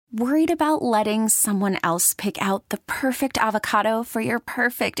Worried about letting someone else pick out the perfect avocado for your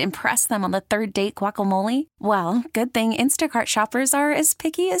perfect impress them on the third date guacamole? Well, good thing Instacart shoppers are as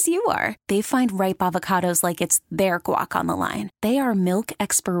picky as you are. They find ripe avocados like it's their guac on the line. They are milk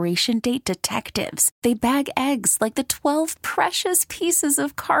expiration date detectives. They bag eggs like the 12 precious pieces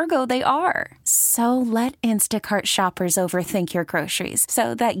of cargo they are. So let Instacart shoppers overthink your groceries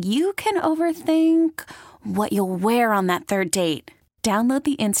so that you can overthink what you'll wear on that third date. Download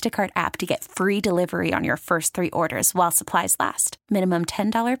the Instacart app to get free delivery on your first 3 orders while supplies last. Minimum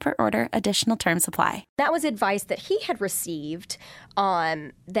 $10 per order. Additional terms apply. That was advice that he had received,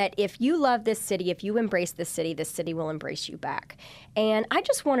 that if you love this city, if you embrace this city will embrace you back. And I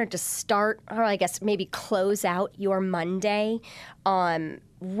just wanted to start, or I guess maybe close out your Monday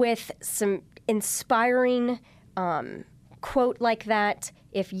with some inspiring quote like that.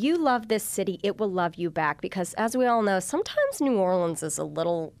 If you love this city, it will love you back. Because as we all know, sometimes New Orleans is a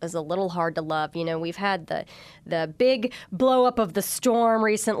little hard to love. You know, we've had the big blow up of the storm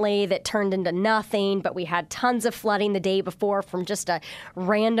recently that turned into nothing, but we had tons of flooding the day before from just a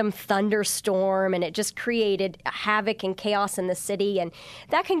random thunderstorm, and it just created havoc and chaos in the city, and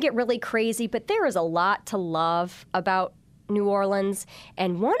that can get really crazy. But there is a lot to love about New Orleans.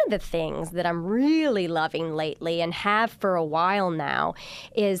 And one of the things that I'm really loving lately and have for a while now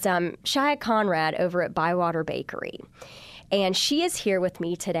is Shia Conrad over at Bywater Bakery. And she is here with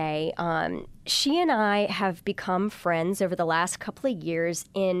me today. She and I have become friends over the last couple of years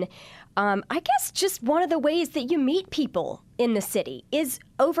in, I guess, just one of the ways that you meet people in the city is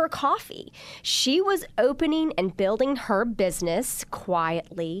over coffee. She was opening and building her business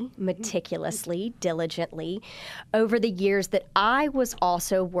quietly, meticulously, diligently over the years that I was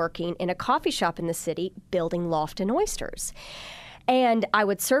also working in a coffee shop in the city building Loft and Oysters. And I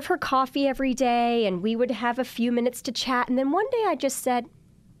would serve her coffee every day, and we would have a few minutes to chat. And then one day I just said,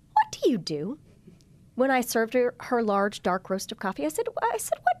 "What do you do?" When I served her large dark roast of coffee, I said,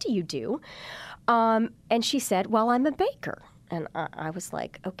 "What do you do?" And she said, "Well, I'm a baker." And I was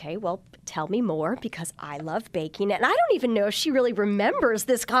like, "Okay, well, tell me more," because I love baking. And I don't even know if she really remembers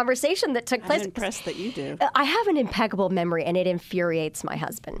this conversation that took place. I'm impressed that you do. I have an impeccable memory, and it infuriates my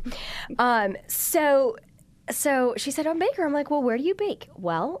husband. So she said, "I'm a baker." I'm like, "Well, where do you bake?"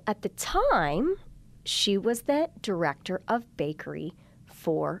 Well, at the time, she was the director of bakery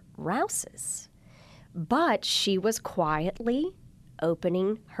for Rouse's. But she was quietly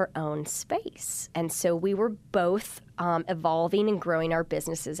opening her own space. And so we were both evolving and growing our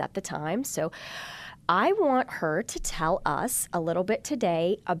businesses at the time. So I want her to tell us a little bit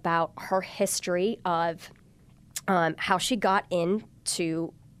today about her history of how she got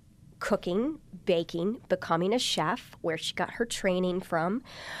into cooking, baking, becoming a chef, where she got her training from,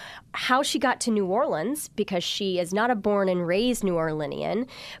 how she got to New Orleans, because she is not a born and raised New Orleanian,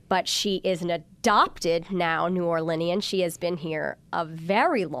 but she is an adopted now New Orleanian. She has been here a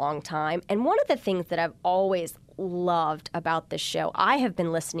very long time. And one of the things that I've always loved about this show, I have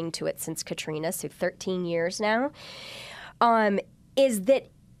been listening to it since Katrina, so 13 years now, is that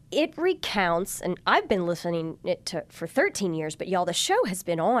it recounts, and I've been listening to for 13 years, but y'all, the show has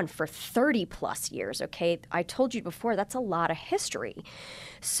been on for 30 plus years, okay? I told you before, that's a lot of history.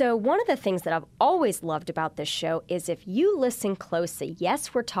 So one of the things that I've always loved about this show is if you listen closely,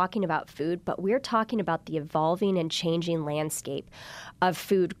 yes, we're talking about food, but we're talking about the evolving and changing landscape of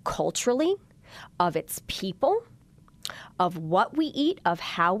food culturally, of its people, of what we eat, of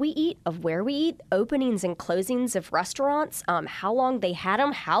how we eat, of where we eat, openings and closings of restaurants, how long they had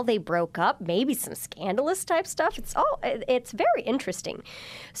them, how they broke up, maybe some scandalous type stuff. It's very interesting.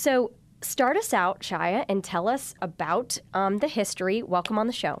 So start us out, Shia, and tell us about the history. Welcome on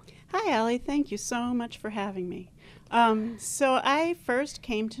the show. Hi, Allie. Thank you so much for having me. So I first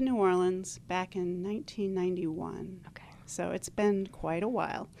came to New Orleans back in 1991. Okay. So it's been quite a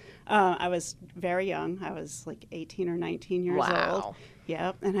while. I was very young. I was like 18 or 19 years old.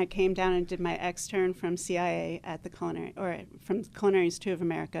 Yep. And I came down and did my extern from CIA at the from Culinary Institute of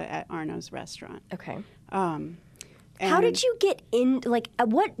America at Arno's restaurant. Okay. And how did you get in,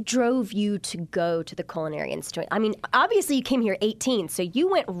 what drove you to go to the Culinary Institute? I mean, obviously you came here 18, so you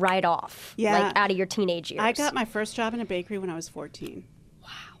went right off, out of your teenage years. I got my first job in a bakery when I was 14.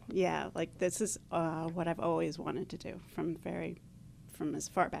 Yeah, this is what I've always wanted to do from as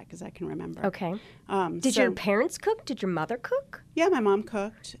far back as I can remember. Okay. Did your parents cook? Did your mother cook? Yeah, my mom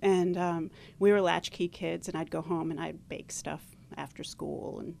cooked, and we were latchkey kids, and I'd go home and I'd bake stuff after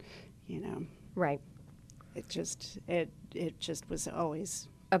school, and Right. It just was always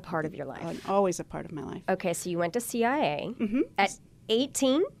a part of your life. Always a part of my life. Okay, so you went to CIA at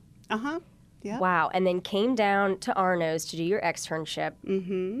 18. Yep. Wow. And then came down to Arno's to do your externship.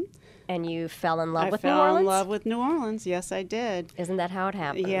 Mm-hmm. And you fell in love with New Orleans? I fell in love with New Orleans. Yes, I did. Isn't that how it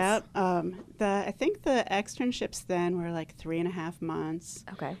happens? Yeah. I think the externships then were like 3.5 months.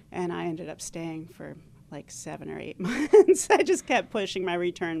 Okay. And I ended up staying for like 7 or 8 months. I just kept pushing my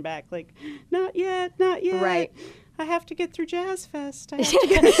return back, like, not yet, not yet. Right. I have to get through Jazz Fest. I have to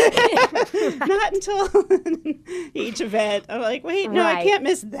get not until each event. I'm like, wait, no, I can't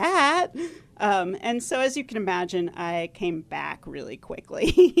miss that. And so, as you can imagine, I came back really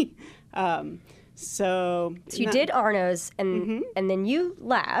quickly. So you did Arno's, and then you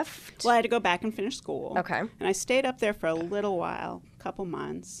left. Well, I had to go back and finish school. Okay. And I stayed up there for a little while, a couple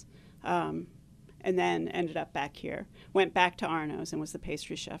months, and then ended up back here. Went back to Arno's and was the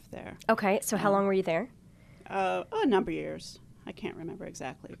pastry chef there. Okay. So how long were you there? A number of years. I can't remember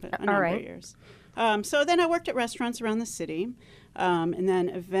exactly, but a number of years. So then I worked at restaurants around the city, and then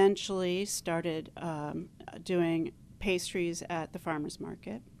eventually started doing pastries at the farmers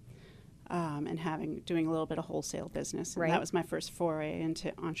market, and doing a little bit of wholesale business. And that was my first foray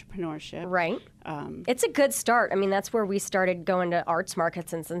into entrepreneurship. Right. It's a good start. I mean, that's where we started going to arts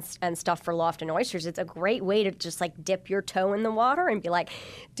markets and stuff for Loft and Oysters. It's a great way to just like dip your toe in the water and be like,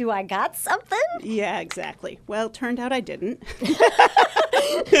 do I got something? Yeah, exactly. Well, turned out I didn't.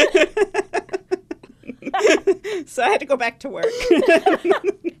 So I had to go back to work.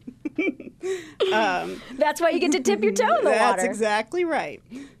 That's why you get to dip your toe in the water. That's exactly right.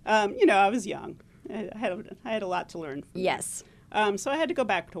 I was young. I had a lot to learn from Yes. So I had to go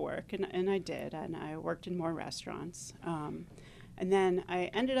back to work, and I did, and I worked in more restaurants. And then I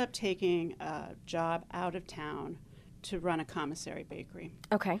ended up taking a job out of town to run a commissary bakery.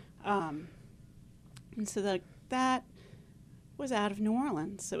 Okay. And so that was out of New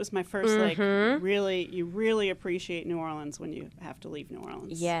Orleans. It was my first, you really appreciate New Orleans when you have to leave New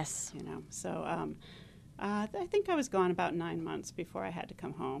Orleans. Yes. So I think I was gone about 9 months before I had to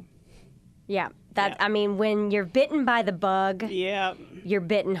come home. Yeah. I mean, when you're bitten by the bug, you're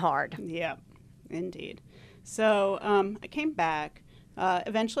bitten hard. Yeah, indeed. So I came back.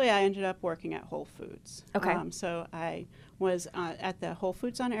 Eventually, I ended up working at Whole Foods. Okay. So I was at the Whole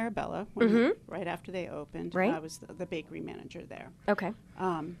Foods on Arabella right after they opened. Right. I was the bakery manager there. Okay.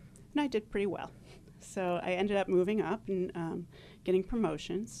 And I did pretty well. So I ended up moving up and getting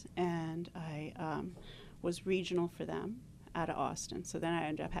promotions, and I was regional for them out of Austin. So then I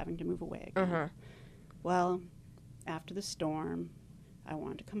ended up having to move away again. Well, after the storm, I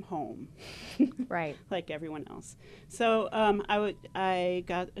wanted to come home. Right. Like everyone else. So I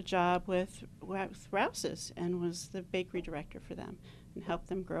got a job with Rouse's and was the bakery director for them and helped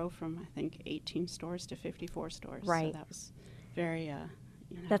them grow from, I think, 18 stores to 54 stores. Right. So that was very,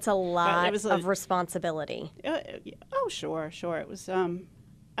 That's a lot of responsibility. Sure. It was,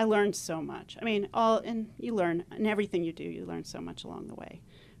 I learned so much. I mean, you learn, in everything you do, you learn so much along the way.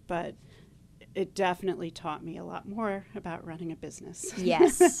 But it definitely taught me a lot more about running a business.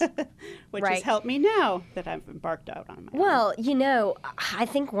 Yes. Which has helped me now that I've embarked out on my own. Well, I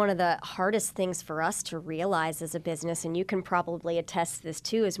think one of the hardest things for us to realize as a business, and you can probably attest to this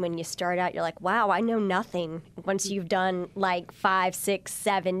too, is when you start out, you're like, wow, I know nothing. Once you've done like 5, 6,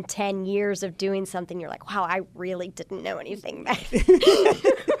 7, 10 years of doing something, you're like, wow, I really didn't know anything back then.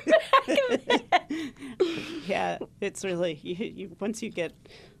 Yeah, it's really, you once you get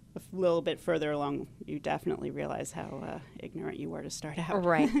a little bit further along, you definitely realize how ignorant you were to start out.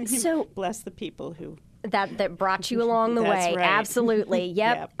 Right. So bless the people who that brought you along the way. Right. Absolutely.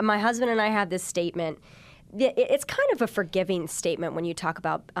 Yep. My husband and I have this statement. It's kind of a forgiving statement when you talk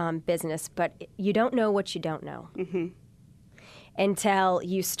about business, but you don't know what you don't know. Mm-hmm. Until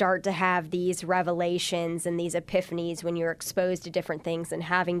you start to have these revelations and these epiphanies when you're exposed to different things and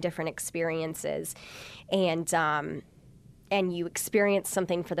having different experiences. And you experience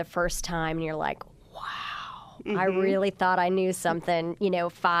something for the first time, and you're like, wow, I really thought I knew something,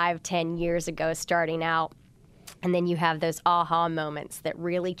 5, 10 years ago starting out. And then you have those aha moments that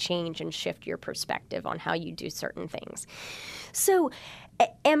really change and shift your perspective on how you do certain things. So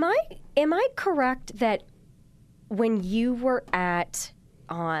am I correct that when you were at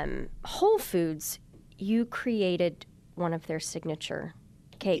Whole Foods, you created one of their signature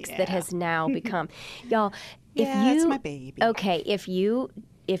cakes that has now become, y'all, it's my baby. Okay, if you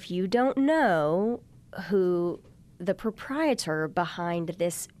don't know who the proprietor behind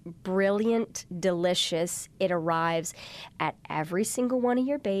this brilliant, delicious, it arrives at every single one of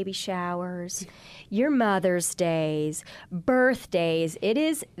your baby showers, your Mother's Days, birthdays. It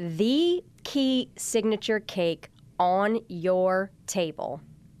is the key signature cake on your table,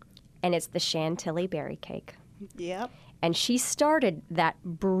 and it's the Chantilly berry cake. Yep. And she started that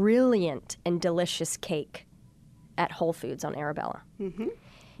brilliant and delicious cake at Whole Foods on Arabella. Mm-hmm.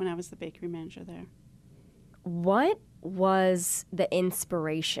 When I was the bakery manager there. What was the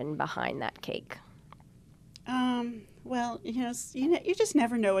inspiration behind that cake? Well, you just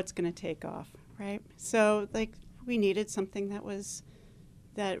never know what's going to take off, right? So, like, we needed something that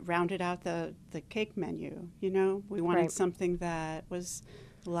rounded out the cake menu. We wanted something that was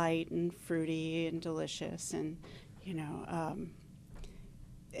light and fruity and delicious, and and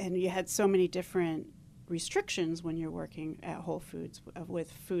you had so many different restrictions when you're working at Whole Foods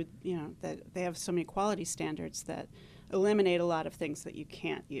with food. That they have so many quality standards that eliminate a lot of things that you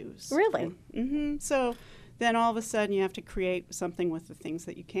can't use. Really? Mm-hmm. So then all of a sudden you have to create something with the things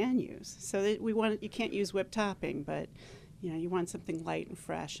that you can use. So that you can't use whipped topping, but you want something light and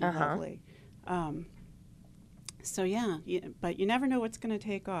fresh and lovely. But you never know what's going to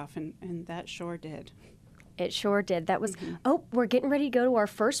take off, and that sure did. It sure did. That was, we're getting ready to go to our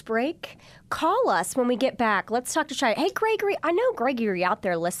first break. Call us when we get back. Let's talk to Shia. Hey, Gregory, I know, Gregory, you're out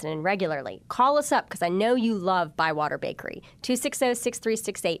there listening regularly. Call us up because I know you love Bywater Bakery.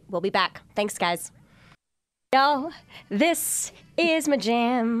 260-6368. We'll be back. Thanks, guys. Y'all, this is my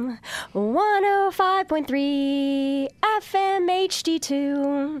jam. 105.3 FM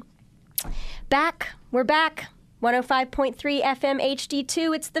HD2. We're back. 105.3 FM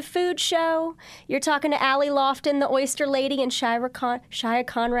HD2. It's the food show. You're talking to Allie Lofton, the Oyster Lady, and Shia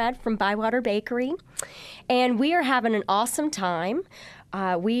Conrad from Bywater Bakery. And we are having an awesome time.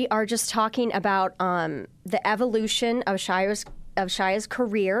 We are just talking about the evolution of Shia's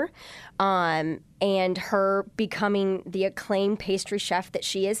career and her becoming the acclaimed pastry chef that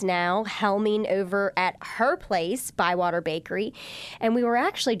she is now, helming over at her place, Bywater Bakery. And we were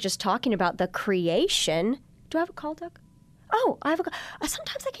actually just talking about the creation. Do I have a call, Doug? Oh, I have a call.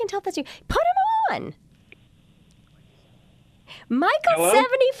 Sometimes I can't tell if that's you. Put him on. Michael, Hello?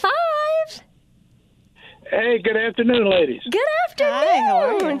 75. Hey, good afternoon, ladies. Good afternoon. Hi, how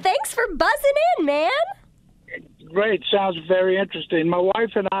are you? Thanks for buzzing in, man. Great, sounds very interesting. My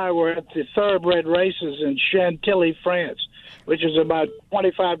wife and I were at the thoroughbred races in Chantilly, France, which is about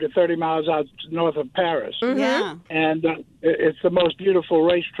 25 to 30 miles out north of Paris. Mm-hmm. Yeah. And it's the most beautiful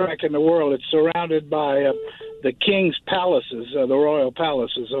racetrack in the world. It's surrounded by the king's palaces, the royal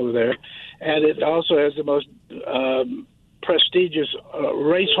palaces over there. And it also has the most prestigious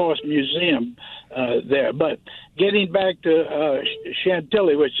racehorse museum there. But getting back to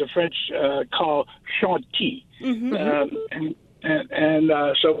Chantilly, which the French call Chantilly. Mm-hmm.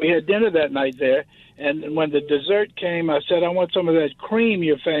 So we had dinner that night there. And when the dessert came, I said, I want some of that cream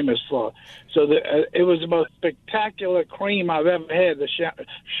you're famous for. So it was the most spectacular cream I've ever had, the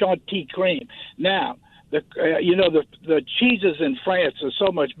Chantilly cream. Now, the cheeses in France are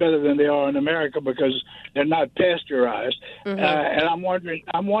so much better than they are in America because they're not pasteurized. Mm-hmm. And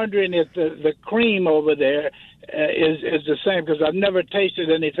I'm wondering if the cream over there is the same, because I've never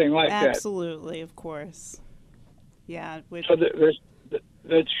tasted anything like that. Absolutely, of course. Yeah. So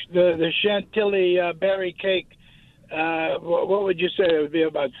the Chantilly berry cake, what would you say? It would be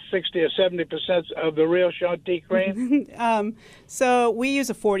about 60 or 70% of the real Chantilly cream? So we use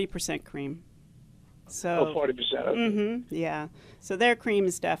a 40% cream. So 40%. Okay. Mm-hmm, yeah. So their cream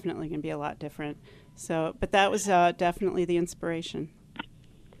is definitely going to be a lot different. So, but that was definitely the inspiration.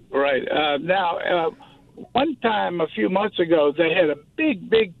 Right. Now, one time a few months ago, they had a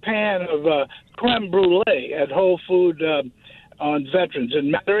big pan of creme brulee at Whole Food on Veterans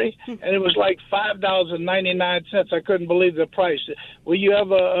in Metairie, and it was like $5.99. I couldn't believe the price. Were you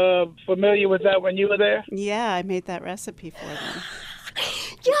ever familiar with that when you were there? Yeah, I made that recipe for them.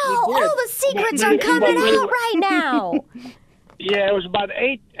 Yo, all the secrets are coming out right now. Yeah, it was about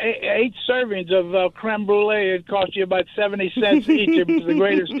eight servings of creme brulee. It cost you about 70 cents each. It was the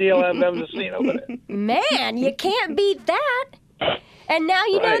greatest deal I've ever seen over there. Man, you can't beat that. And now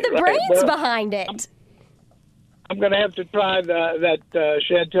you know the brains behind it. I'm going to have to try that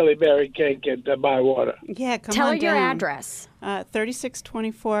Chantilly berry cake at Bywater. Yeah, come Tell on her your down. address.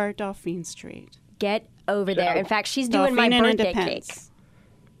 3624 Dauphine Street. Get over there. In fact, she's doing my Dauphine and birthday cake. Independence.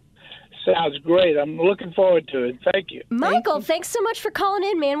 Sounds great. I'm looking forward to it. Thank you. Michael, thanks so much for calling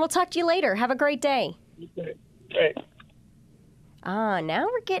in, man. We'll talk to you later. Have a great day. Great. Now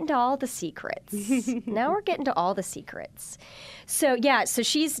we're getting to all the secrets. So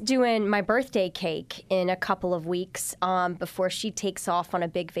she's doing my birthday cake in a couple of weeks before she takes off on a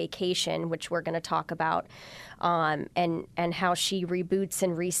big vacation, which we're going to talk about, and how she reboots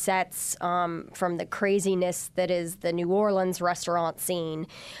and resets from the craziness that is the New Orleans restaurant scene.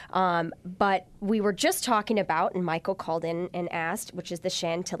 But we were just talking about, and Michael called in and asked, which is the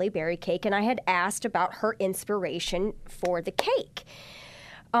Chantilly berry cake, and I had asked about her inspiration for the cake.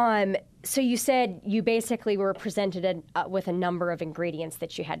 So you said you basically were presented with a number of ingredients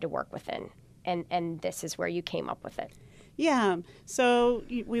that you had to work within, and this is where you came up with it. Yeah. So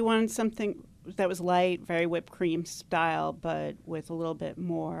we wanted something that was light, very whipped cream style, but with a little bit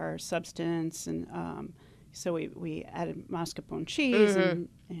more substance. And so we added mascarpone cheese and,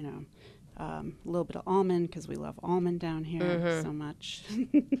 a little bit of almond because we love almond down here so much.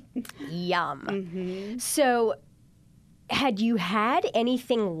 Yum. So had you had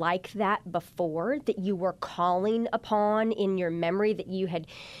anything like that before that you were calling upon in your memory that you had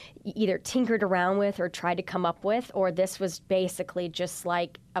either tinkered around with or tried to come up with, or this was basically just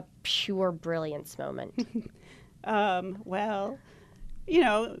like a pure brilliance moment? Well,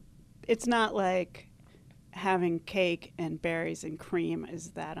 it's not like having cake and berries and cream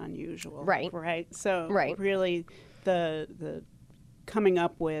is that unusual. Right. So really the coming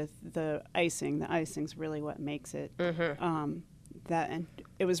up with the icing's really what makes it. That, and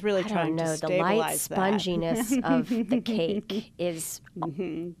it was really trying to stabilize the light sponginess of the cake is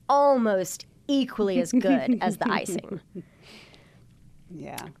almost equally as good as the icing.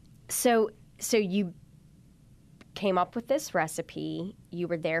 Yeah. So you came up with this recipe. You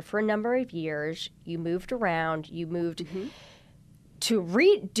were there for a number of years. You moved around. You moved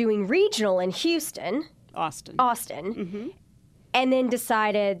to doing regional in Houston. Austin. And then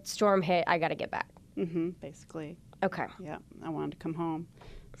decided, storm hit, I got to get back. Basically. Okay. Yeah, I wanted to come home.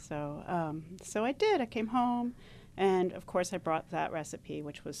 So so I did. I came home, and of course I brought that recipe,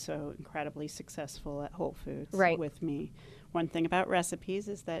 which was so incredibly successful at Whole Foods, with me. One thing about recipes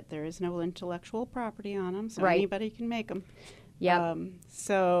is that there is no intellectual property on them, so anybody can make them. Yeah.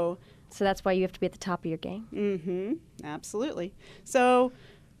 So that's why you have to be at the top of your game. Absolutely. So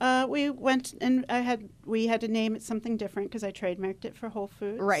we went and we had to name it something different because I trademarked it for Whole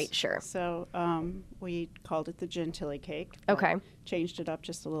Foods. Right, sure. So we called it the Chantilly cake. Okay. Changed it up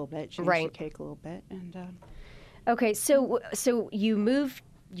just a little bit. Changed the cake a little bit, and. Okay, so you move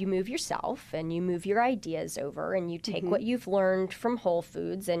yourself and you move your ideas over and you take what you've learned from Whole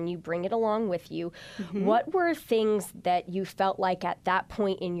Foods and you bring it along with you. What were things that you felt like at that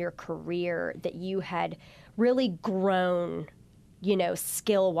point in your career that you had really grown,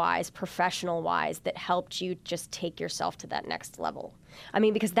 skill-wise, professional-wise, that helped you just take yourself to that next level? I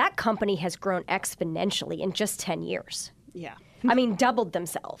mean, because that company has grown exponentially in just 10 years. Yeah. I mean, doubled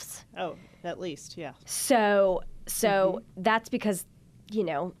themselves. Oh, at least, yeah. So that's because,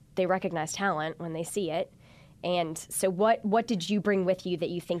 they recognize talent when they see it. And so what did you bring with you that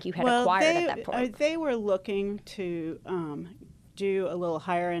you think you had acquired at that point? They were looking to do a little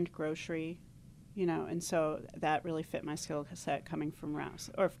higher-end grocery, and so that really fit my skill set coming from Rouse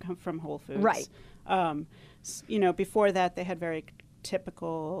or from Whole Foods. Right. Before that, they had very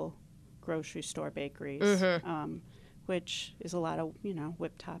typical grocery store bakeries, which is a lot of,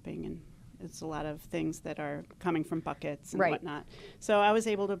 whipped topping, and it's a lot of things that are coming from buckets and whatnot. So I was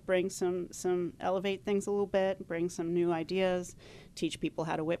able to bring elevate things a little bit, bring some new ideas, teach people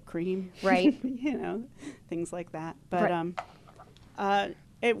how to whip cream. Right. Things like that. But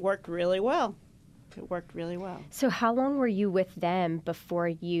it worked really well. So how long were you with them before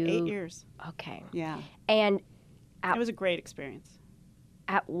you... 8 years. Okay. Yeah. And it was a great experience.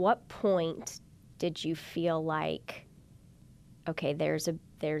 At what point did you feel like, okay, there's a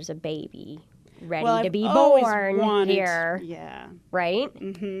baby ready to be born here? Yeah. Right?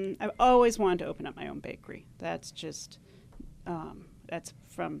 I've always wanted to open up my own bakery. That's just, that's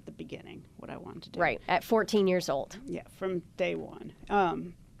from the beginning what I wanted to do. Right. At 14 years old. Yeah, from day one.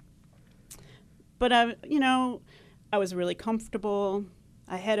 But I was really comfortable.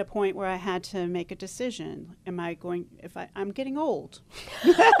 I had a point where I had to make a decision. I'm getting old.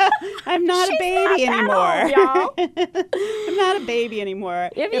 I'm not a baby anymore. Old, I'm not a baby anymore.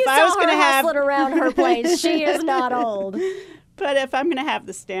 If you saw her hustling around her place, she is not old. But if I'm going to have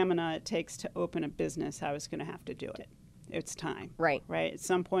the stamina it takes to open a business, I was going to have to do it. It's time. Right. At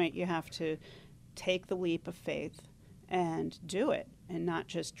some point, you have to take the leap of faith and do it and not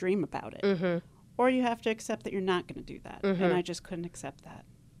just dream about it. Or you have to accept that you're not going to do that. And I just couldn't accept that.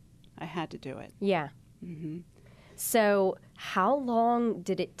 I had to do it. Yeah. So how long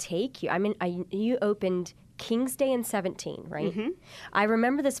did it take you? I mean, you opened King's Day in 17, right? I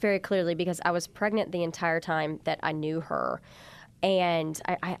remember this very clearly because I was pregnant the entire time that I knew her. And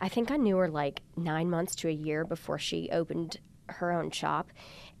I think I knew her like 9 months to a year before she opened her own shop.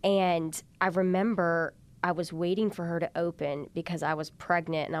 And I remember I was waiting for her to open because I was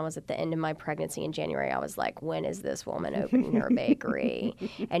pregnant and I was at the end of my pregnancy in January. I was like, when is this woman opening her bakery?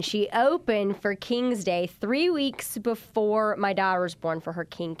 And she opened for King's Day 3 weeks before my daughter was born for her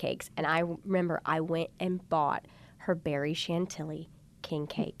king cakes. And I remember I went and bought her berry chantilly king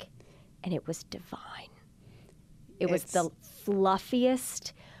cake, and it was divine. It was the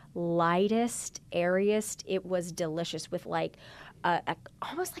fluffiest, lightest, airiest. It was delicious with like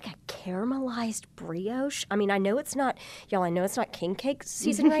almost like a caramelized brioche. I mean, I know it's not king cake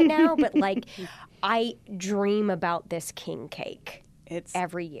season right now, but like I dream about this king cake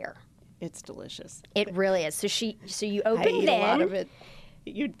every year. It's delicious. It really is. So you open I eat then. a lot of it.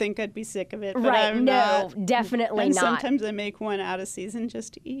 You'd think I'd be sick of it, but right? I'm no, not. Definitely and not. Sometimes I make one out of season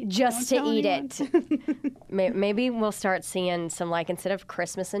just to eat. Just to eat it. Maybe we'll start seeing some, like, instead of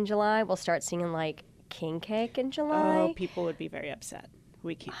Christmas in July, we'll start seeing like king cake in July. Oh, people would be very upset.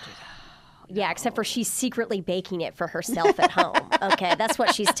 We can't do that. Yeah, except for she's secretly baking it for herself at home. Okay, that's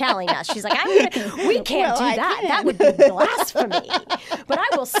what she's telling us. She's like, we can't do that. That would be blasphemy. But I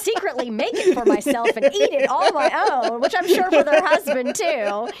will secretly make it for myself and eat it all my own, which I'm sure for their husband,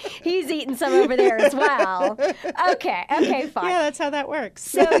 too. He's eating some over there as well. Okay, fine. Yeah, that's how that works.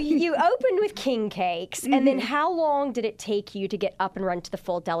 So you opened with king cakes, and then how long did it take you to get up and run to the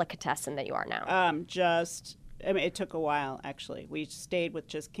full delicatessen that you are now? It took a while, actually. We stayed with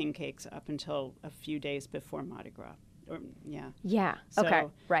just king cakes up until a few days before Mardi Gras. Yeah. So, okay.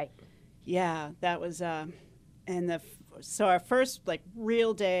 Right. Yeah, that was, so our first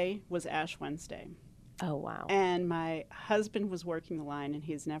real day was Ash Wednesday. Oh, wow. And my husband was working the line, and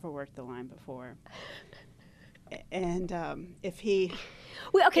he's never worked the line before. And if he...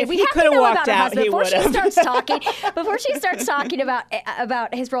 we have to know about her husband before she starts talking about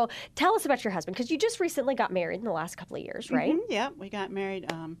his role. Tell us about your husband, because you just recently got married in the last couple of years, right? Mm-hmm, yeah, we got married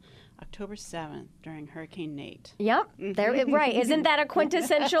October 7th during Hurricane Nate. Yep, right. Isn't that a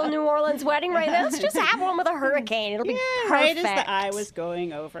quintessential New Orleans wedding, right? Let's just have one with a the perfect. Right as the eye was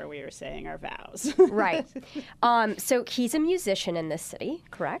going over, we were saying our vows. Right. So he's a musician in this city,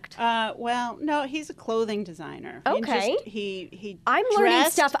 correct? Well, no, he's a clothing designer. Okay. I'm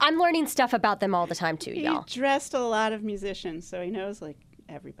learning stuff about them all the time too, y'all. He dressed a lot of musicians, so he knows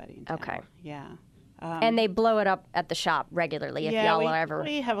everybody in town. Okay. Yeah. And they blow it up at the shop regularly if y'all are ever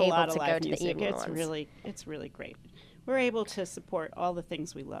we have a able lot to of go live to music. the evening It's ones. It's really great. We're able to support all the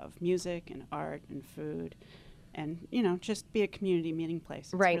things we love: music and art and food, and just be a community meeting place.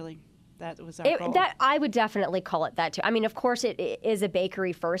 It's right. Really, that was our goal. That I would definitely call it that too. I mean, of course, it is a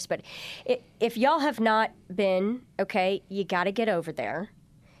bakery first, but if y'all have not been, okay, you got to get over there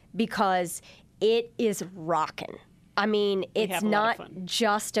because it is rocking. I mean, it's not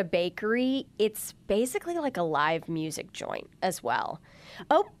just a bakery. It's basically like a live music joint as well.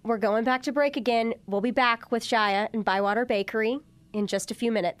 Oh, we're going back to break again. We'll be back with Shia and Bywater Bakery in just a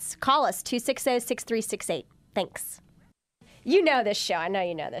few minutes. Call us, 260-6368. Thanks. You know this show. I know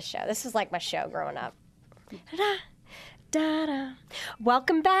you know this show. This is like my show growing up. Da-da.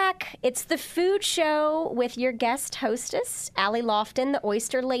 Welcome back. It's the food show with your guest hostess, Allie Lofton, the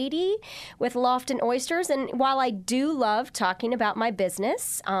oyster lady with Lofton Oysters. And while I do love talking about my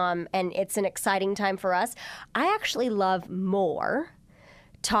business, and it's an exciting time for us, I actually love more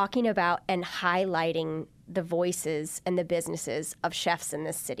talking about and highlighting the voices and the businesses of chefs in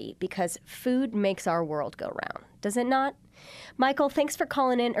this city, because food makes our world go round, does it not? Michael, thanks for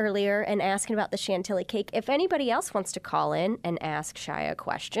calling in earlier and asking about the chantilly cake. If anybody else wants to call in and ask Shia a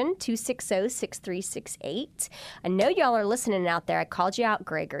question, 260-6368. I know y'all are listening out there. I called you out,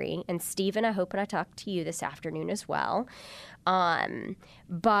 Gregory. And Stephen, I hope I talked to you this afternoon as well.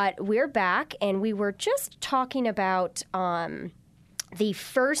 But we're back, and we were just talking about the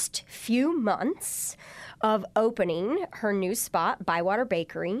first few months of opening her new spot, Bywater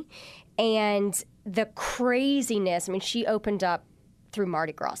Bakery, and the craziness. I mean, she opened up through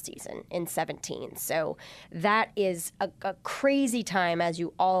Mardi Gras season in 2017. So that is a crazy time, as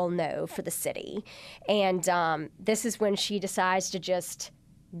you all know, for the city. And this is when she decides to just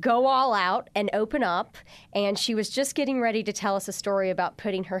go all out and open up. And she was just getting ready to tell us a story about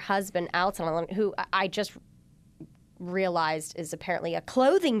putting her husband, Alton, who I just realized is apparently a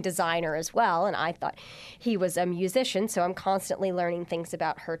clothing designer as well, and I thought he was a musician, so I'm constantly learning things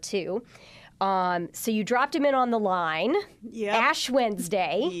about her too. So you dropped him in on the line. Yep. Ash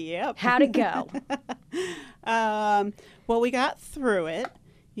Wednesday. Yep. How'd it go? Well, we got through it.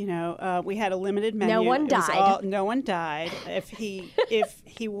 We had a limited menu. No one died. No one died. If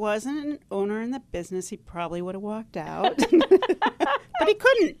he wasn't an owner in the business, he probably would have walked out. But he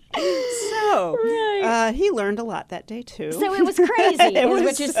couldn't. So he learned a lot that day, too. So it was crazy, it is was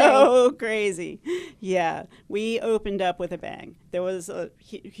what you're so saying. crazy. Yeah. We opened up with a bang. There was a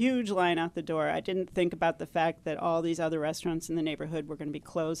huge line out the door. I didn't think about the fact that all these other restaurants in the neighborhood were going to be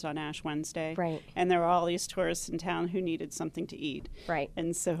closed on Ash Wednesday. Right. And there were all these tourists in town who needed something to eat. Right.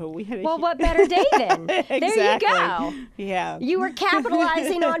 And so we had a Well, what better day then? Exactly. There you go. Yeah. You were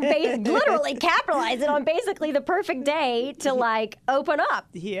capitalizing on literally capitalizing on basically the perfect day to open up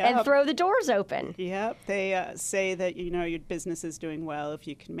and throw the doors open. Yep. They say that your business is doing well if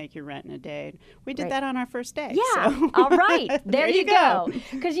you can make your rent in a day. We did that on our first day. Yeah. So. All right. There you go.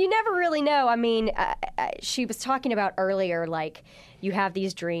 Because you never really know. I mean, she was talking about earlier, you have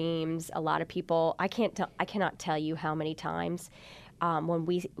these dreams. A lot of people. I cannot tell you how many times. When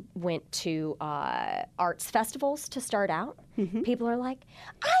we went to arts festivals to start out, people are like,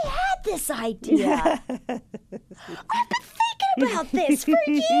 I had this idea. I've been thinking about this for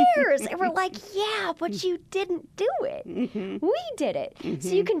years. And we're like, yeah, but you didn't do it. We did it. So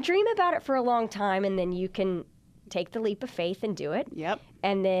you can dream about it for a long time, and then you can take the leap of faith and do it. Yep.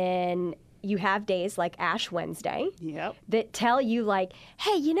 And then you have days like Ash Wednesday that tell you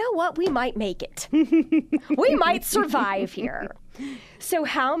hey, you know what? We might make it. We might survive here. So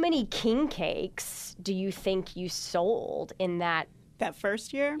how many king cakes do you think you sold in that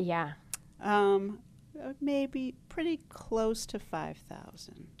first year? Yeah. Maybe pretty close to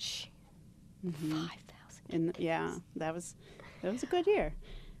 5,000. 5,000. Yeah, that was a good year.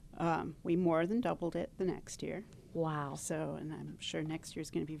 We more than doubled it the next year. Wow. So, and I'm sure next year's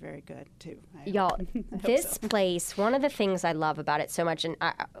going to be very good, too. Y'all, this place, one of the things I love about it so much, and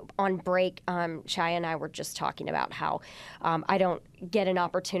on break, Shia and I were just talking about how I don't get an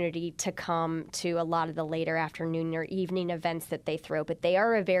opportunity to come to a lot of the later afternoon or evening events that they throw, but they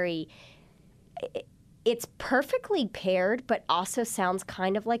are it's perfectly paired, but also sounds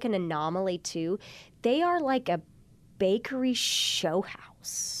kind of like an anomaly, too. They are like a bakery show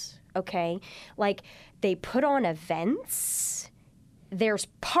house, okay? They put on events. There's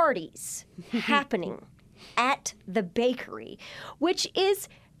parties happening at the bakery, which is,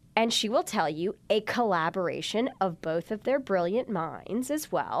 and she will tell you, a collaboration of both of their brilliant minds as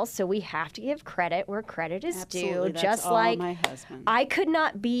well. So we have to give credit where credit is Absolutely. due. That's just all like my husband. I could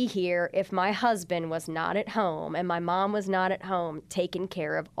not be here if my husband was not at home and my mom was not at home taking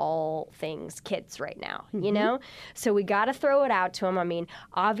care of all things kids right now, you know? So we got to throw it out to him. I mean,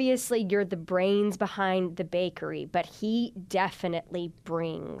 obviously you're the brains behind the bakery, but he definitely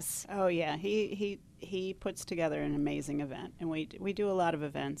brings. Oh, yeah. He puts together an amazing event, and we do a lot of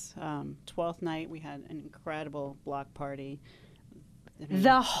events. 12th night, we had an incredible block party.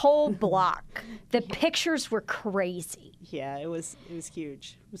 The whole block. The pictures were crazy. Yeah, it was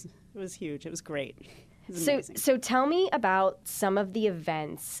huge. It was huge. It was great. It was amazing. So tell me about some of the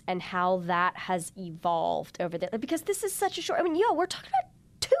events and how that has evolved over there, because this is such a short. I mean, we're talking about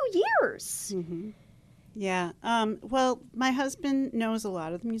 2 years. Yeah. Well, my husband knows a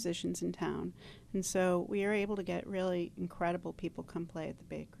lot of the musicians in town, and so we are able to get really incredible people come play at the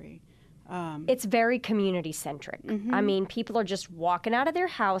bakery. It's very community-centric. I mean, people are just walking out of their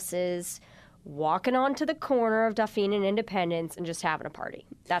houses, walking onto the corner of Dauphine and Independence, and just having a party.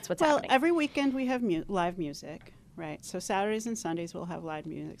 That's what's happening. Well, every weekend we have live music, right? So Saturdays and Sundays we'll have live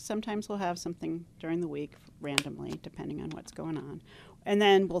music. Sometimes we'll have something during the week randomly, depending on what's going on. And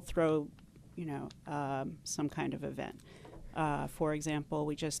then we'll throw some kind of event. For example,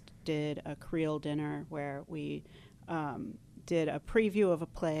 we just did a Creole dinner where we did a preview of a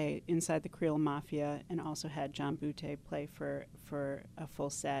play inside the Creole Mafia, and also had John Butte play for a full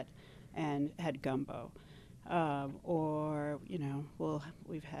set, and had gumbo.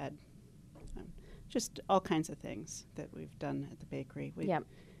 We've had just all kinds of things that we've done at the bakery. We're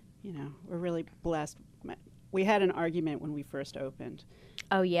really blessed. We had an argument when we first opened.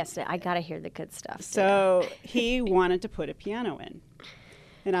 Oh, yes. I got to hear the good stuff. So he wanted to put a piano in.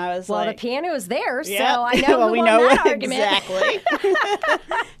 And I was well, like... the piano is there, yep. so I know who won that argument. Exactly.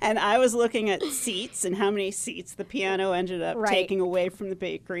 And I was looking at seats and how many seats the piano ended up taking away from the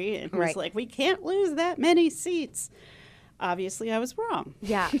bakery. And was like, we can't lose that many seats. Obviously, I was wrong.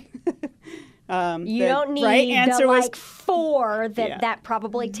 Yeah. You don't need the 4 that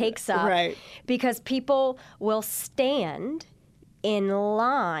probably takes up. Right. Because people will stand in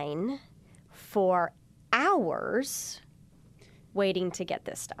line for hours waiting to get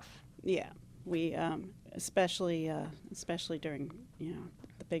this stuff. Yeah. We, especially during,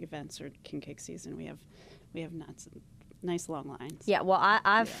 the big events or king cake season, we have nuts Nice long lines. Yeah, well,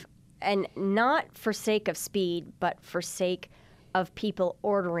 I've, and not for sake of speed, but for sake of people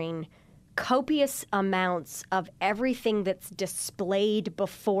ordering copious amounts of everything that's displayed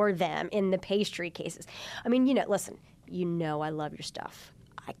before them in the pastry cases. I mean, listen, I love your stuff.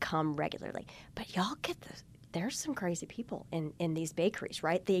 I come regularly. But y'all get this. There's some crazy people in these bakeries,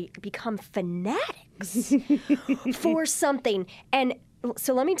 right? They become fanatics for something. And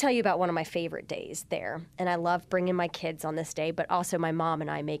so let me tell you about one of my favorite days there. And I love bringing my kids on this day, but also my mom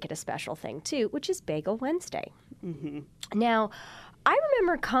and I make it a special thing too, which is Bagel Wednesday. Mm-hmm. Now, I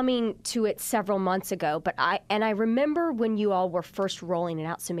remember coming to it several months ago, but I remember when you all were first rolling it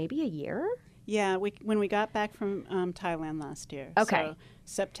out, so maybe a year? Yeah, when we got back from Thailand last year. Okay. So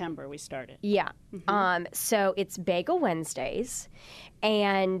September we started. Yeah. Mm-hmm. So it's Bagel Wednesdays,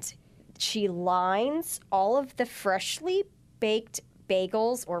 and she lines all of the freshly baked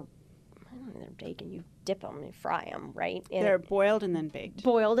bagels, or I don't know, they're baking. You dip them and fry them, right? They're boiled and then baked.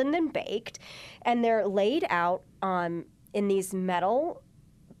 Boiled and then baked, and they're laid out in these metal,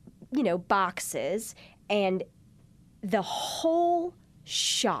 boxes, and the whole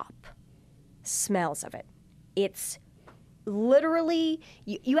shop smells of it. It's literally,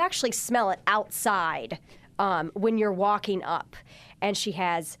 you actually smell it outside when you're walking up. And she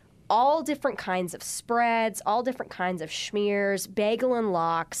has all different kinds of spreads, all different kinds of schmears, bagel and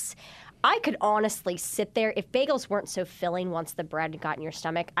lox. I could honestly sit there. If bagels weren't so filling once the bread got in your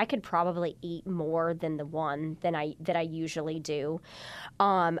stomach, I could probably eat more than the one that I usually do.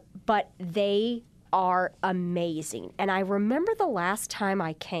 But they are amazing. And I remember the last time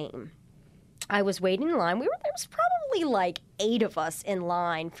I came, I was waiting in line. There was probably like 8 of us in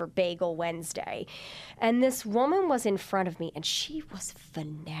line for Bagel Wednesday. And this woman was in front of me, and she was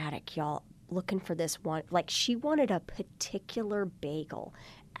fanatic, y'all, looking for this one. Like, she wanted a particular bagel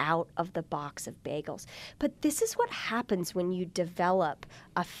out of the box of bagels. But this is what happens when you develop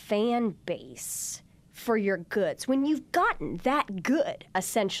a fan base for your goods, when you've gotten that good,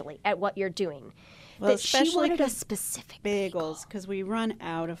 essentially, at what you're doing. Well, that she wanted a specific bagels, because we run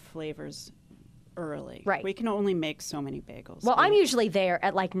out of flavors early. Right. We can only make so many bagels. Well, I'm usually there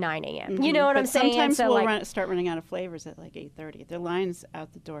at like 9 a.m. Mm-hmm. You know what I'm saying? Sometimes so we'll start running out of flavors at like 8:30. The line's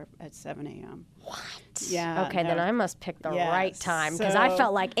out the door at 7 a.m. What? Yeah. Okay, then I must pick the right time, because I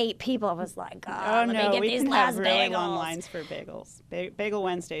felt like 8 people. I was like, let me get these last have really bagels. long lines for bagels. Bagel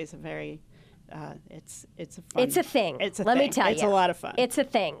Wednesday is a very, it's a fun. It's a thing. It's a Let thing. me tell you. It's a lot of fun. It's a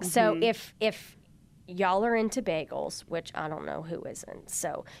thing. Mm-hmm. So if y'all are into bagels, which I don't know who isn't,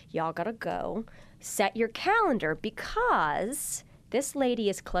 so y'all gotta go. Set your calendar, because this lady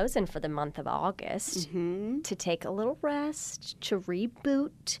is closing for the month of August to take a little rest, to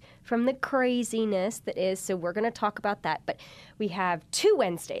reboot from the craziness that is. So we're going to talk about that. But we have 2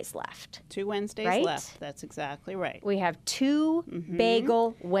 Wednesdays left. 2 Wednesdays right? left. That's exactly right. We have 2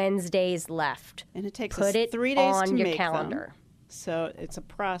 Bagel Wednesdays left. And it takes Put us it 3 days on to your make calendar. them. So it's a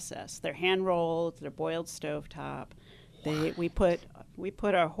process. They're hand rolled. They're boiled stovetop. We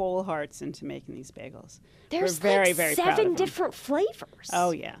put our whole hearts into making these bagels. There's We're very, like very proud 7 of them. different flavors. Oh,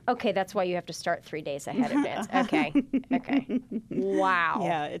 yeah. Okay, that's why you have to start 3 days ahead advance. Okay. Wow.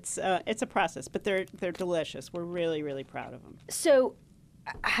 Yeah, it's a process, but they're delicious. We're really, really proud of them. So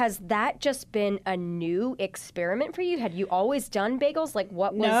has that just been a new experiment for you? Had you always done bagels? Like,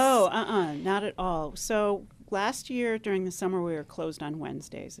 what was... No, not at all. So last year during the summer, we were closed on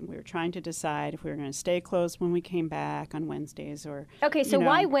Wednesdays, and we were trying to decide if we were going to stay closed when we came back on Wednesdays or... Okay, so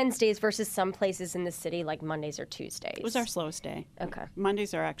why Wednesdays versus some places in the city like Mondays or Tuesdays? It was our slowest day. Okay.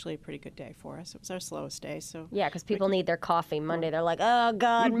 Mondays are actually a pretty good day for us. It was our slowest day, so... Yeah, because people need their coffee Monday. They're like, oh,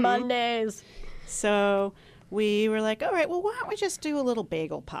 God, Mondays. So we were like, all right, well, why don't we just do a little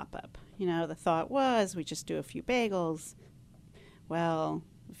bagel pop-up? The thought was we just do a few bagels. Well...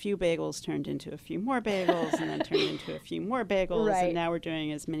 a few bagels turned into a few more bagels, and then turned into a few more bagels, Right. and now we're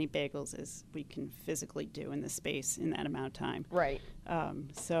doing as many bagels as we can physically do in the space in that amount of time. Right.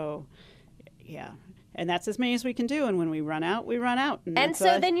 So, yeah. And that's as many as we can do, and when we run out, we run out. And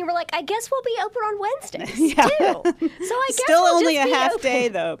so then you were like, I guess we'll be open on Wednesdays, Yeah. too. So I guess Still we'll only just a be half open. day,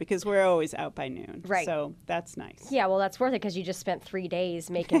 though, because we're always out by noon. Right. So that's nice. Yeah, well, that's worth it, because you just spent 3 days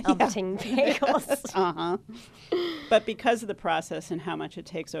making umpteen bagels. Uh-huh. But because of the process and how much it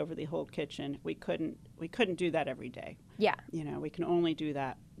takes over the whole kitchen, we couldn't do that every day. Yeah. We can only do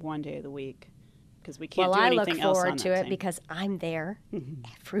that one day of the week because we can't Well, do I anything look else forward on to that it same. because I'm there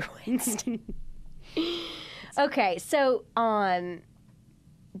every Wednesday. Okay, so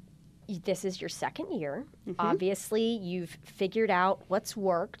this is your second year. Obviously, you've figured out what's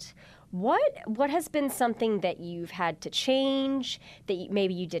worked. What has been something that you've had to change that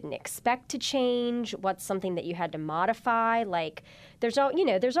maybe you didn't expect to change? What's something that you had to modify? Like, there's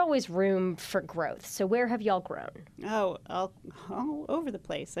always room for growth. So where have y'all grown? Oh, all over the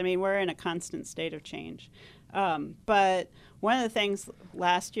place. I mean, we're in a constant state of change. But one of the things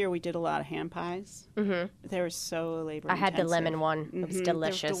last year we did a lot of hand pies. Mm-hmm. They were so labor intensive. I had the lemon one. Mm-hmm. It was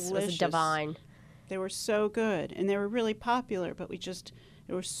delicious. It was divine. They were so good, and they were really popular. But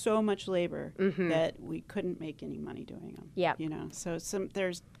there was so much labor that we couldn't make any money doing them. Yeah, So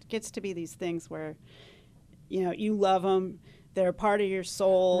there's gets to be these things where, you love them. They're part of your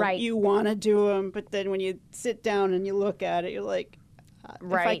soul. Right. You want to do them, but then when you sit down and you look at it, you're like,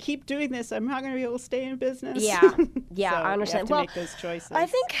 if I keep doing this, I'm not going to be able to stay in business. Yeah, so I understand. You have to make those choices. I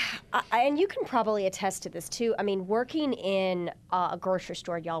think, and you can probably attest to this too. I mean, working in a grocery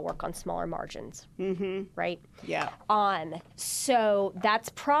store, y'all work on smaller margins, right? Yeah. So that's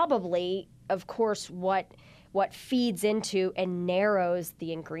probably, of course, what feeds into and narrows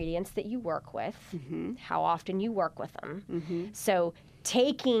the ingredients that you work with, how often you work with them. So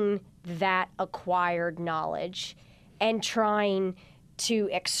taking that acquired knowledge and trying to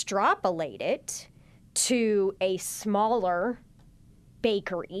extrapolate it to a smaller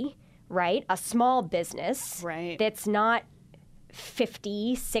bakery, right? A small business that's not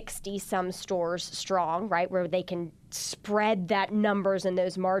 50, 60 some stores strong, right? Where they can spread that numbers and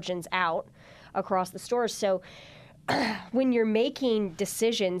those margins out across the stores. So when you're making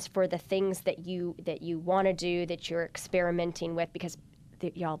decisions for the things that you want to do, that you're experimenting with, because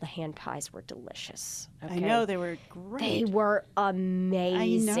y'all, the hand pies were delicious. Okay? I know, they were great. They were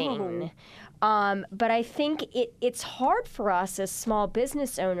amazing. I know. But I think it's hard for us as small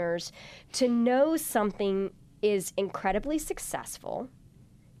business owners to know something is incredibly successful.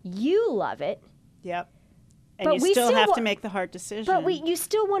 You love it. Yep. And but you still have to make the hard decision. But you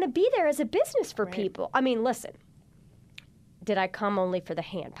still want to be there as a business for people. I mean, listen. Did I come only for the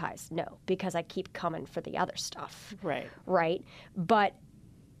hand pies? No, because I keep coming for the other stuff. Right? But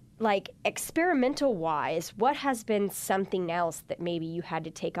like experimental wise, what has been something else that maybe you had to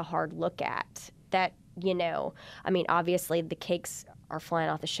take a hard look at that, I mean, obviously the cakes are flying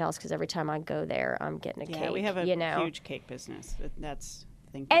off the shelves because every time I go there, I'm getting a cake. Yeah, we have a huge cake business. That's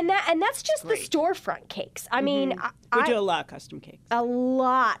And that's just the storefront cakes. I mean, we do a lot of custom cakes. A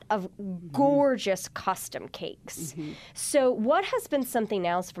lot of gorgeous custom cakes. So what has been something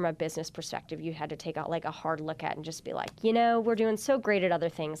else from a business perspective you had to take out like a hard look at and just be like, we're doing so great at other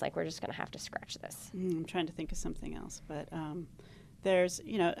things, like we're just going to have to scratch this? I'm trying to think of something else, but there's,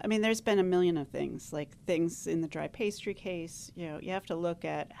 there's been a million of things, like things in the dry pastry case. You have to look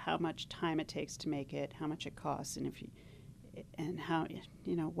at how much time it takes to make it, how much it costs, and how,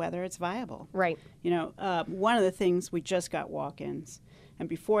 whether it's viable. Right. One of the things, we just got walk-ins. And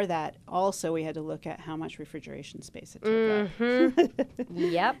before that, also, we had to look at how much refrigeration space it took up.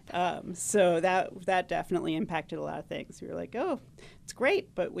 Yep. So that definitely impacted a lot of things. We were like, oh, it's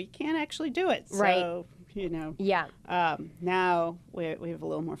great, but we can't actually do it. Right. So, Yeah. Now we have a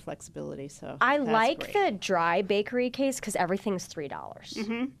little more flexibility. So I that's like great. the dry bakery case because everything's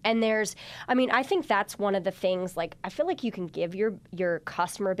 $3. And I think that's one of the things, like, I feel like you can give your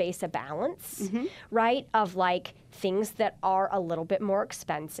customer base a balance, right? Of like things that are a little bit more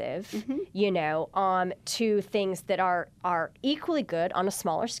expensive, to things that are equally good on a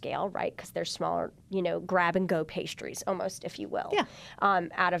smaller scale, right? Because they're smaller, grab and go pastries almost, if you will,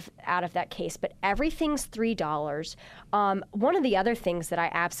 out of that case. But everything's $3. One of the other things that I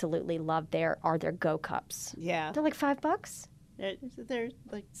absolutely love there are their Go Cups. Yeah. They're like $5. They're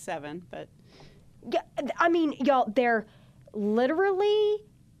like $7, but yeah, I mean, y'all, they're literally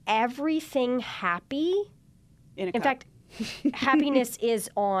everything happy. In fact, happiness is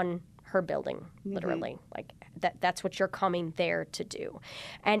on her building, literally. Like that's what you're coming there to do.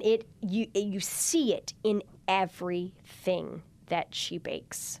 And you see it in everything that she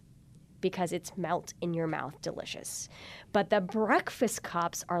bakes because it's melt in your mouth delicious. But the breakfast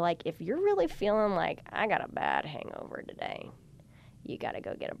cups are like, if you're really feeling like I got a bad hangover today, you got to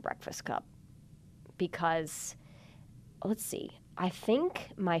go get a breakfast cup. Because, let's see, I think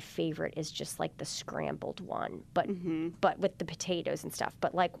my favorite is just like the scrambled one, but with the potatoes and stuff.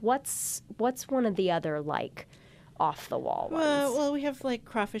 But like, what's one of the other like off the wall ones? Well, we have like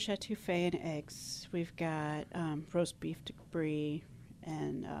crawfish etouffee and eggs. We've got roast beef brie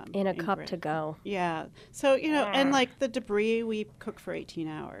and in a cup to go. Yeah. So and like the debris we cook for 18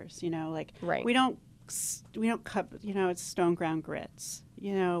 hours. Like right. we don't cut. It's stone ground grits.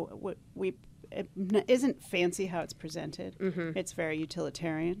 It isn't fancy how it's presented. It's very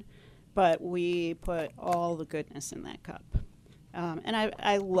utilitarian, but we put all the goodness in that cup. And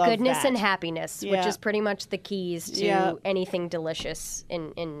I love goodness that. and happiness, which is pretty much the keys to anything delicious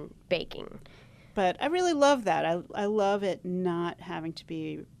in baking. But I really love that. I love it not having to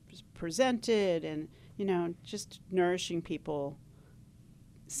be presented and, just nourishing people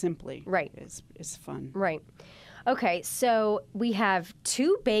simply. Right. Is fun. Right. Okay, so we have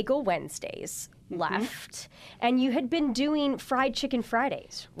 2 Bagel Wednesdays left, and you had been doing Fried Chicken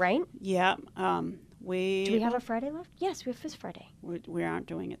Fridays, right? Yeah. Do we have a Friday left? Yes, we have this Friday. We aren't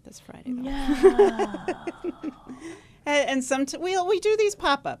doing it this Friday, though. No. And we do these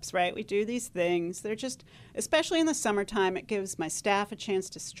pop-ups, right? We do these things. They're just, especially in the summertime, it gives my staff a chance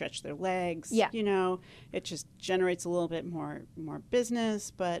to stretch their legs. Yeah. It just generates a little bit more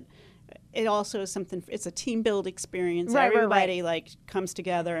business, but it also is something. It's a team build experience. Right, Everybody comes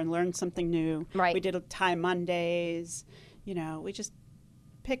together and learns something new. Right. We did Thai Mondays. We just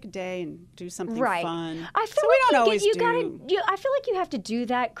pick a day and do something fun. I feel so like we don't always do. I feel like you have to do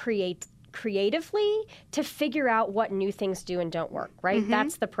that creatively to figure out what new things do and don't work, right?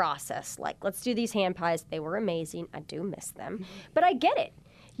 That's the process. Like, let's do these hand pies. They were amazing. I do miss them. But I get it.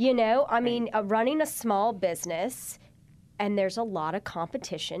 I mean, running a small business, and there's a lot of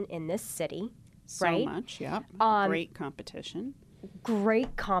competition in this city, right? So much, yeah. Great competition.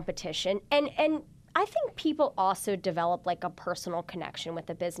 Great competition. And I think people also develop like a personal connection with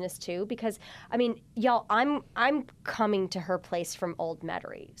the business too, because I mean, y'all, I'm coming to her place from Old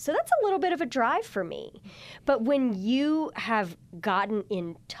Metairie, so that's a little bit of a drive for me. But when you have gotten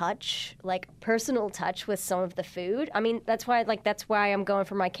in touch, like personal touch with some of the food, I mean, that's why I'm going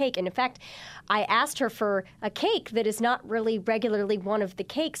for my cake. And in fact, I asked her for a cake that is not really regularly one of the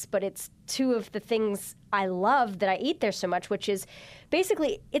cakes, but it's 2 of the things I love that I eat there so much, which is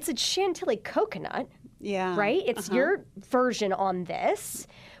basically it's a chantilly coconut. Yeah. Right? It's your version on this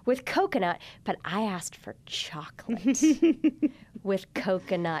with coconut, but I asked for chocolate with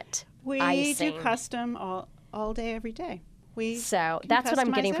coconut icing. We do custom all day, every day. So that's what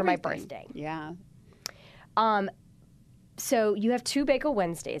I'm getting for my birthday. Yeah. So you have 2 Bagel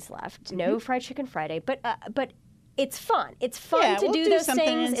Wednesdays left, no Fried Chicken Friday, but it's fun. It's fun to do those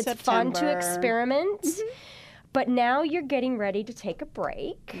things. It's fun to experiment. But now you're getting ready to take a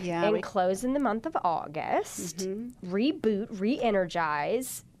break and close in the month of August, reboot,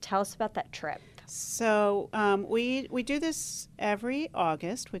 re-energize. Tell us about that trip. So we do this every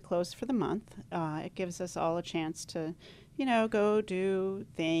August. We close for the month. It gives us all a chance to, go do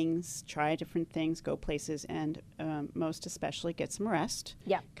things, try different things, go places, and most especially get some rest.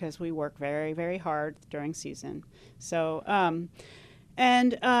 Yeah. Because we work very, very hard during season. So,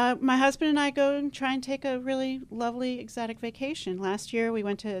 and my husband and I go and try and take a really lovely exotic vacation. Last year we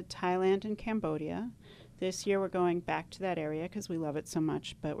went to Thailand and Cambodia. This year we're going back to that area because we love it so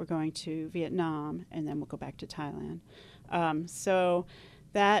much, but we're going to Vietnam, and then we'll go back to Thailand. So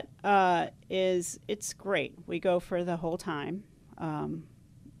that it's great. We go for the whole time,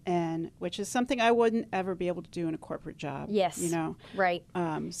 and which is something I wouldn't ever be able to do in a corporate job. Yes, right.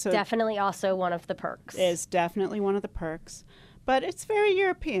 So definitely also one of the perks. Is definitely one of the perks, but it's very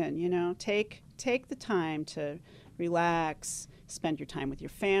European. Take the time to relax. Spend your time with your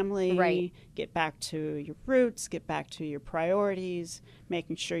family, right. Get back to your roots, get back to your priorities,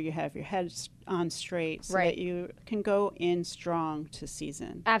 making sure you have your head on straight so that you can go in strong to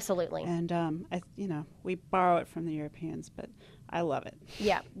season. Absolutely. And, we borrow it from the Europeans, but I love it.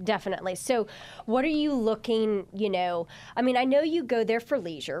 Yeah, definitely. So what are you looking, I mean, I know you go there for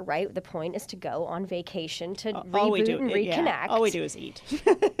leisure, right? The point is to go on vacation to reboot and reconnect. Yeah, all we do is eat.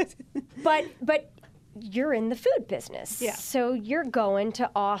 But you're in the food business. Yeah. So you're going to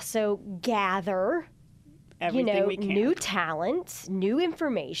also gather, everything we can. New talent, new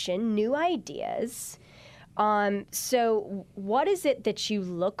information, new ideas. So what is it that you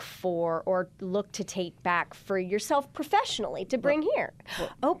look for or look to take back for yourself professionally to bring here?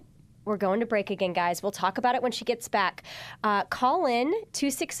 We're going to break again, guys. We'll talk about it when she gets back. Call in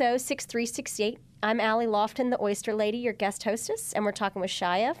 260-6368. I'm Allie Lofton, the Oyster Lady, your guest hostess, and we're talking with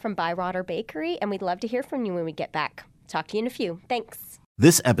Shia from Bywater Bakery, and we'd love to hear from you when we get back. Talk to you in a few. Thanks.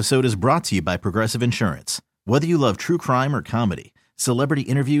 This episode is brought to you by Progressive Insurance. Whether you love true crime or comedy, celebrity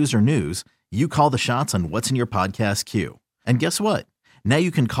interviews or news, you call the shots on what's in your podcast queue. And guess what? Now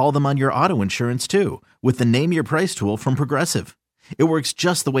you can call them on your auto insurance too with the Name Your Price tool from Progressive. It works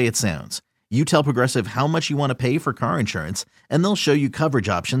just the way it sounds. You tell Progressive how much you want to pay for car insurance, and they'll show you coverage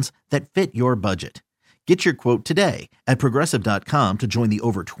options that fit your budget. Get your quote today at Progressive.com to join the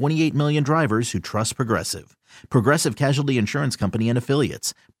over 28 million drivers who trust Progressive. Progressive Casualty Insurance Company and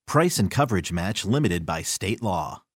Affiliates. Price and coverage match limited by state law.